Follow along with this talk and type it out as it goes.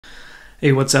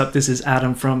Hey, what's up? This is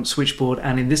Adam from Switchboard,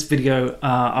 and in this video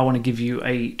I want to give you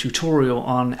a tutorial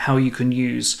on how you can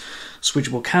use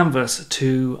Switchboard Canvas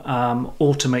to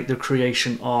automate the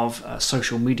creation of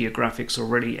social media graphics, or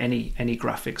really any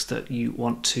graphics that you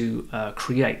want to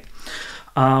create.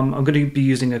 I'm going to be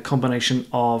using a combination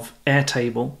of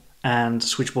Airtable and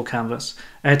Switchboard Canvas.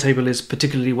 Airtable is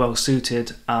particularly well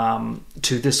suited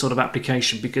to this sort of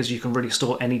application because you can really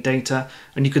store any data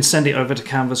and you can send it over to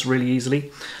Canvas really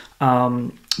easily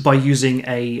by using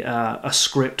a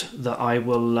script that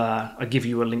I'll give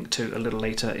you a link to a little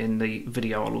later in the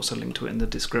video. I'll also link to it in the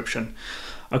description.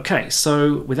 Okay,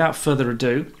 so without further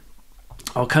ado,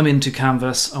 I'll come into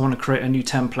Canvas. I want to create a new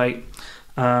template.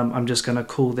 I'm just going to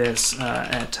call this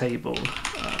Airtable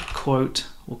quote.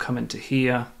 We'll come into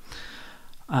here,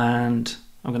 and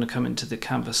I'm going to come into the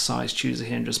canvas size chooser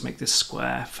here and just make this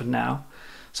square for now.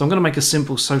 So I'm going to make a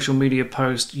simple social media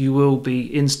post. You will be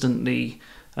instantly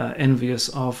envious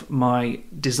of my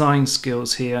design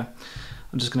skills here.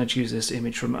 I'm just going to choose this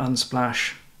image from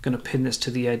Unsplash. I'm going to pin this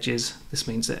to the edges. This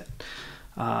means that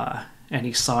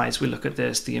any size we look at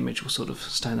this, the image will sort of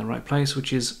stay in the right place,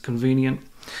 which is convenient.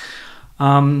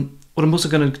 What I'm also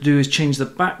going to do is change the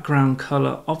background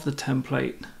color of the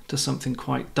template to something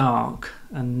quite dark,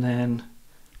 and then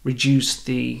reduce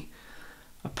the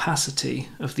opacity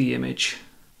of the image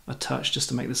a touch just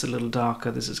to make this a little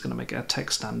darker. This is going to make our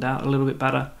text stand out a little bit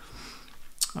better.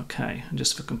 Okay, and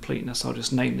just for completeness, I'll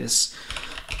just name this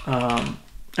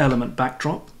element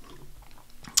backdrop.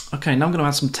 Okay, now I'm going to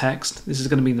add some text. This is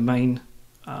going to be the main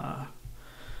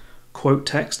quote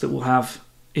text that we'll have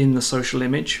in the social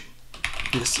image.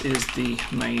 This is the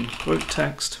main quote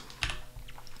text.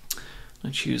 I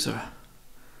choose a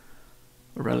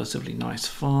relatively nice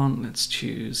font. Let's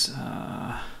choose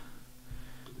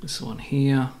this one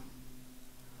here.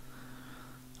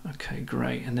 Okay,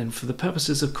 great. And then for the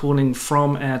purposes of calling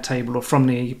from Airtable or from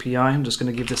the API, I'm just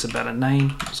going to give this a better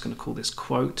name. I'm just going to call this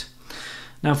quote.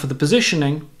 Now for the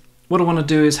positioning, what I want to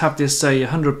do is have this say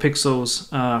 100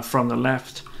 pixels from the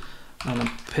left, and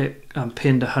I'm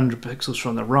pinned 100 pixels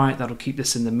from the right. That'll keep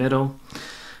this in the middle.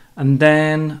 And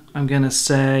then I'm going to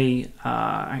say,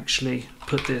 actually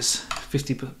put this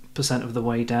 50% of the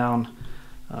way down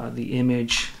the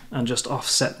image, and just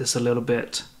offset this a little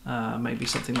bit, maybe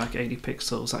something like 80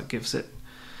 pixels. That gives it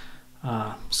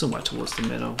somewhere towards the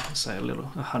middle, let's say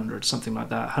 100, something like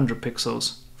that, 100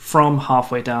 pixels from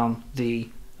halfway down the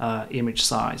image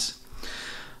size.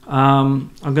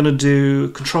 I'm going to do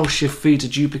Control-Shift-V to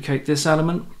duplicate this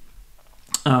element.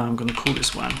 I'm going to call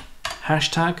this one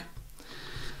hashtag,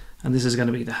 and this is going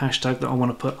to be the hashtag that I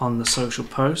want to put on the social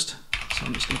post. So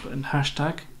I'm just going to put in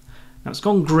hashtag. Now it's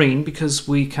gone green because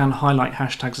we can highlight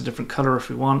hashtags a different color if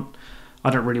we want.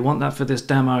 I don't really want that for this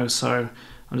demo, so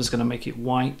I'm just going to make it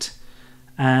white.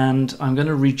 And I'm going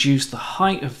to reduce the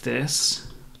height of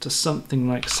this to something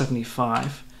like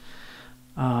 75,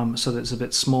 so that it's a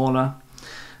bit smaller.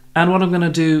 And what I'm going to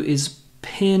do is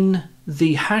pin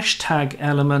the hashtag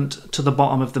element to the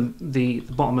bottom of the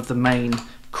bottom of the main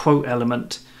quote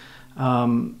element. So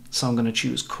I'm going to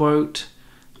choose quote,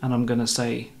 and I'm going to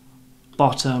say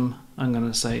bottom. I'm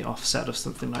going to say offset of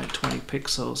something like 20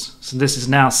 pixels. So this is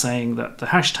now saying that the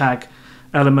hashtag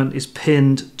element is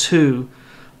pinned to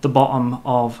the bottom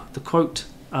of the quote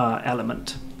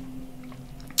element.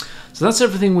 So that's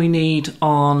everything we need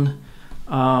on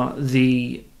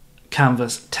the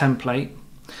Canvas template.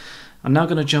 I'm now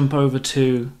going to jump over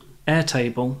to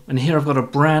Airtable, and here I've got a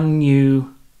brand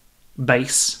new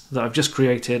base that I've just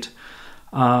created.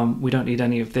 We don't need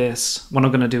any of this. What I'm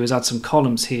going to do is add some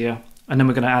columns here, and then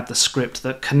we're going to add the script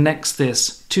that connects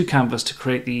this to Canvas to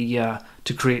create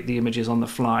the images on the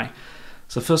fly.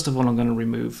 So first of all, I'm going to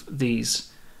remove these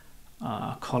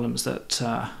columns that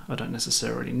I don't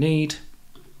necessarily need.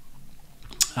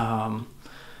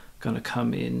 Going to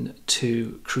come in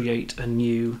to create a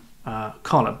new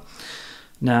column.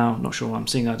 Now, I'm not sure why I'm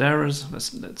seeing that errors.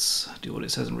 Let's do what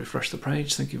it says and refresh the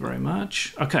page. Thank you very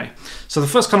much. Okay, so the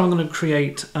first column I'm going to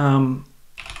create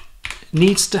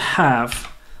needs to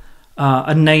have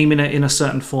a name in it in a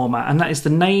certain format, and that is the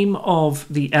name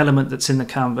of the element that's in the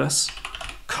canvas,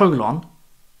 colon,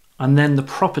 and then the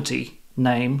property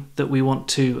name that we want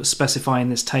to specify in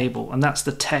this table, and that's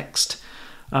the text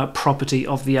property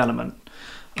of the element.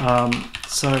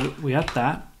 So we add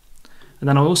that, and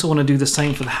then I also want to do the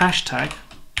same for the hashtag,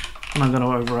 and I'm going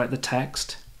to overwrite the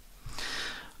text.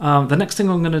 The next thing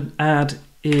I'm going to add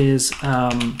is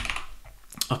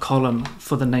a column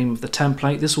for the name of the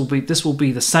template. This will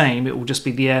be the same. It will just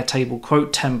be the Airtable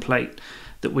quote template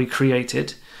that we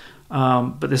created,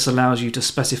 but this allows you to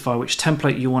specify which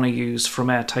template you want to use from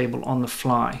Airtable on the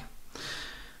fly.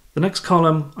 The next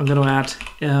column I'm going to add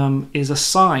is a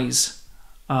size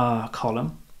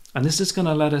column, and this is going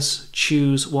to let us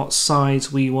choose what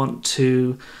size we want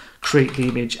to create the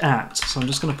image at. So I'm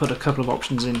just going to put a couple of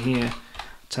options in here,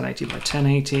 1080 by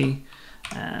 1080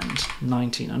 and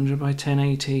 1900 by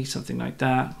 1080, something like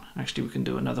that. Actually, we can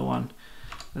do another one.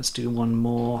 Let's do one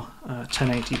more,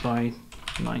 1080 by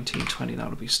 1920,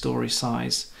 that'll be story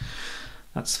size.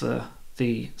 That's for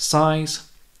the size.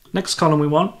 Next column we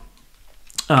want,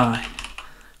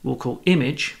 we'll call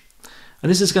image. And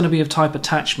this is going to be of type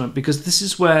attachment, because this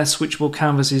is where Switchboard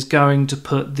Canvas is going to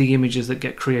put the images that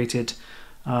get created.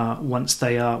 Once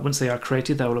they are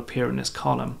created, they will appear in this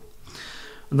column.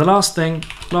 And the last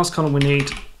column we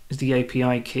need is the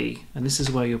API key, and this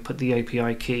is where you'll put the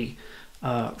API key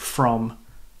from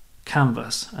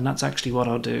Canvas, and that's actually what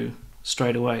I'll do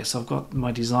straight away. So I've got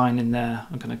my design in there.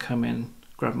 I'm going to come in,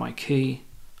 grab my key,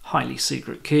 highly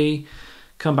secret key,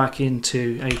 come back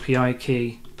into API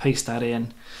key, paste that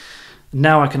in.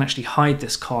 Now I can actually hide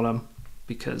this column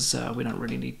because we don't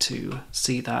really need to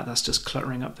see that. That's just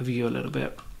cluttering up the view a little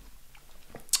bit.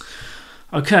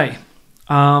 Okay,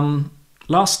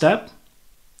 last step,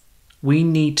 we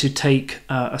need to take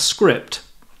a script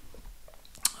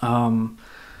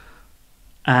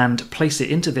and place it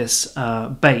into this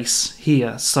base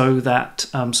here so that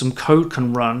some code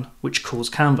can run which calls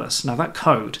Canvas. Now that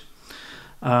code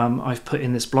I've put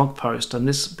in this blog post, and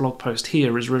this blog post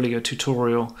here is really a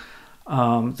tutorial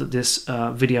that this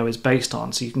video is based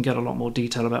on, so you can get a lot more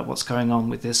detail about what's going on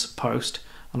with this post,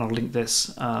 and I'll link this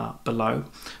below.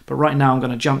 But right now I'm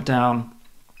going to jump down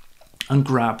and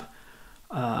grab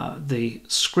the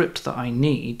script that I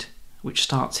need, which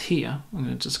starts here.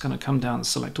 I'm just going to come down and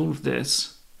select all of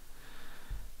this,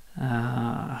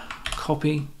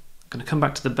 copy. I'm going to come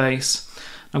back to the base.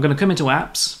 I'm going to come into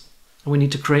apps, and we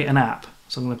need to create an app.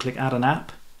 So I'm going to click add an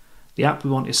app. The app we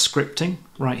want is scripting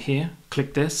right here.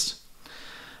 Click this.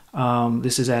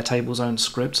 This is Airtable's own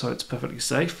script, so it's perfectly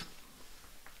safe.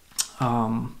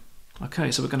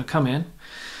 Okay, so we're going to come in.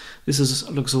 This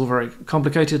looks all very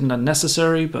complicated and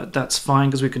unnecessary, but that's fine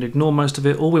because we can ignore most of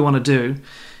it. All we want to do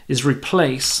is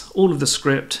replace all of the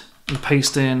script and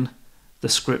paste in the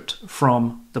script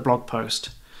from the blog post.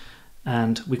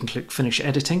 And we can click Finish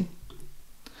Editing.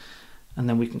 And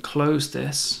then we can close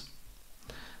this.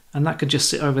 And that could just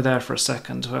sit over there for a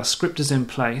second. So our script is in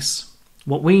place.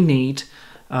 What we need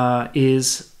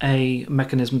is a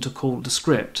mechanism to call the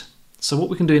script. So what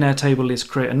we can do in Airtable is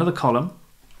create another column.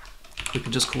 We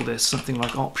can just call this something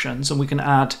like options, and we can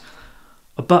add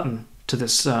a button to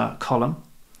this column.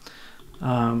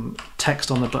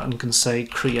 Text on the button can say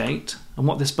create, and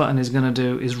what this button is going to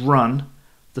do is run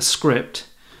the script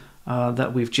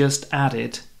that we've just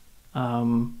added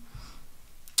to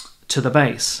the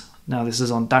base. Now this is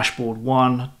on dashboard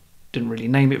 1, didn't really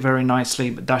name it very nicely,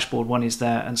 but dashboard 1 is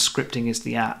there, and scripting is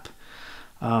the app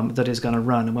that is going to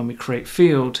run. And when we create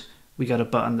field, we get a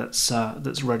button that's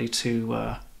ready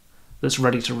to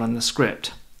run the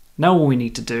script. Now all we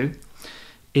need to do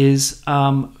is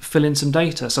fill in some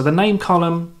data. So the name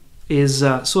column is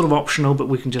sort of optional, but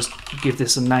we can just give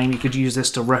this a name. You could use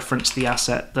this to reference the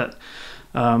asset that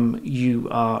you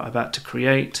are about to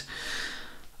create.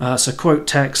 So quote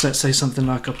text, let's say something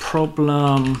like a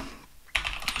problem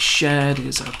shared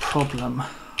is a problem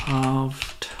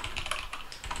halved,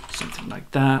 something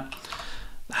like that.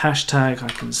 Hashtag I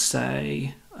can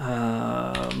say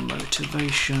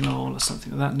motivational or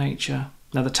something of that nature.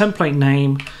 Now the template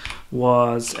name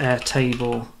was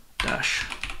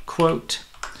Airtable-quote,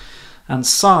 and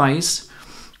size,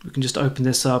 we can just open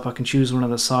this up. I can choose one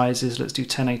of the sizes. Let's do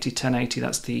 1080.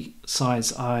 That's the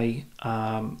size I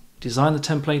designed the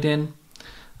template in.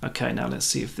 Okay, now let's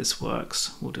see if this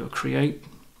works. We'll do a create.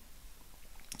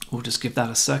 We'll just give that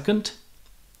a second.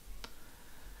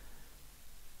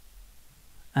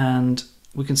 And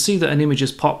we can see that an image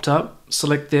has popped up.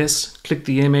 Select this, click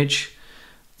the image.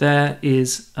 There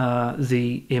is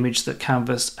the image that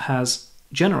Canvas has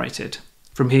generated.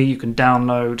 From here you can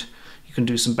download, you can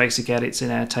do some basic edits in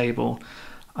Airtable,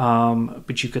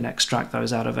 but you can extract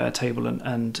those out of Airtable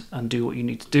and do what you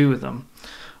need to do with them.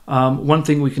 One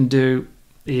thing we can do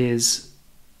is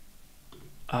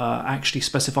actually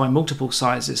specify multiple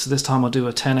sizes. So this time I'll do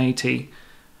a 1080,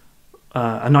 a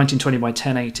 1920 by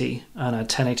 1080 and a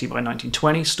 1080 by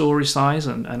 1920 story size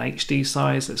and an HD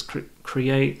size. Let's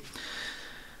create.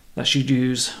 That should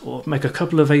use or make a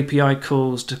couple of API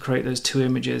calls to create those two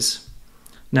images.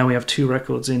 Now we have two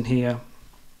records in here.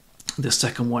 The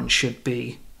second one should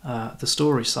be the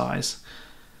story size.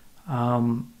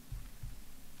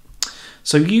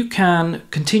 So you can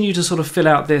continue to sort of fill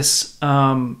out this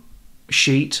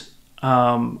sheet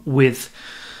with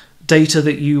data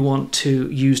that you want to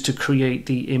use to create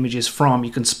the images from.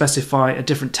 You can specify a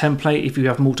different template if you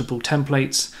have multiple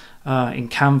templates in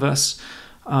Canvas.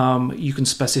 You can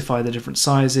specify the different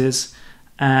sizes,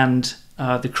 and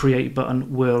the create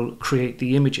button will create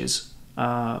the images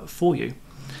for you.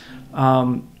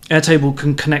 Airtable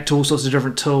can connect to all sorts of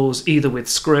different tools, either with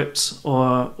scripts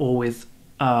or with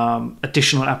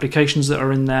additional applications that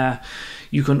are in there.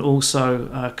 You can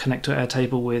also connect to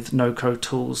Airtable with no-code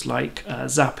tools like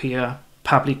Zapier,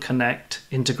 Pabbly Connect,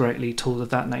 Integrately, tools of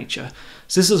that nature.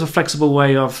 So this is a flexible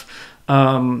way of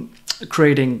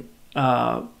creating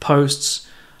posts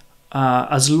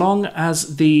as long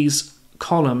as these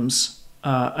columns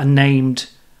are named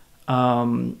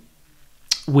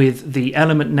with the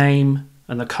element name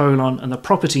and the colon and the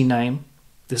property name.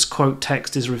 This quote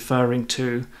text is referring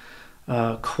to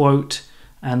quote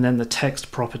and then the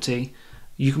text property.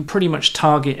 You can pretty much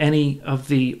target any of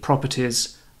the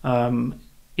properties in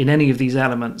any of these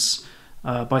elements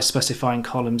by specifying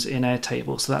columns in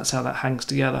Airtable. So that's how that hangs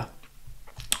together.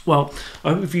 Well,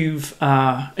 I hope you've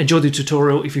enjoyed the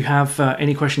tutorial. If you have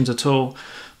any questions at all,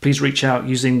 please reach out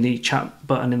using the chat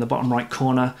button in the bottom right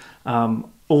corner.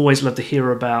 Always love to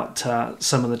hear about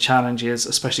some of the challenges,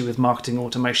 especially with marketing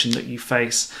automation that you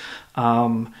face.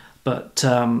 Thank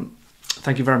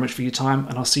you very much for your time,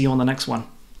 and I'll see you on the next one.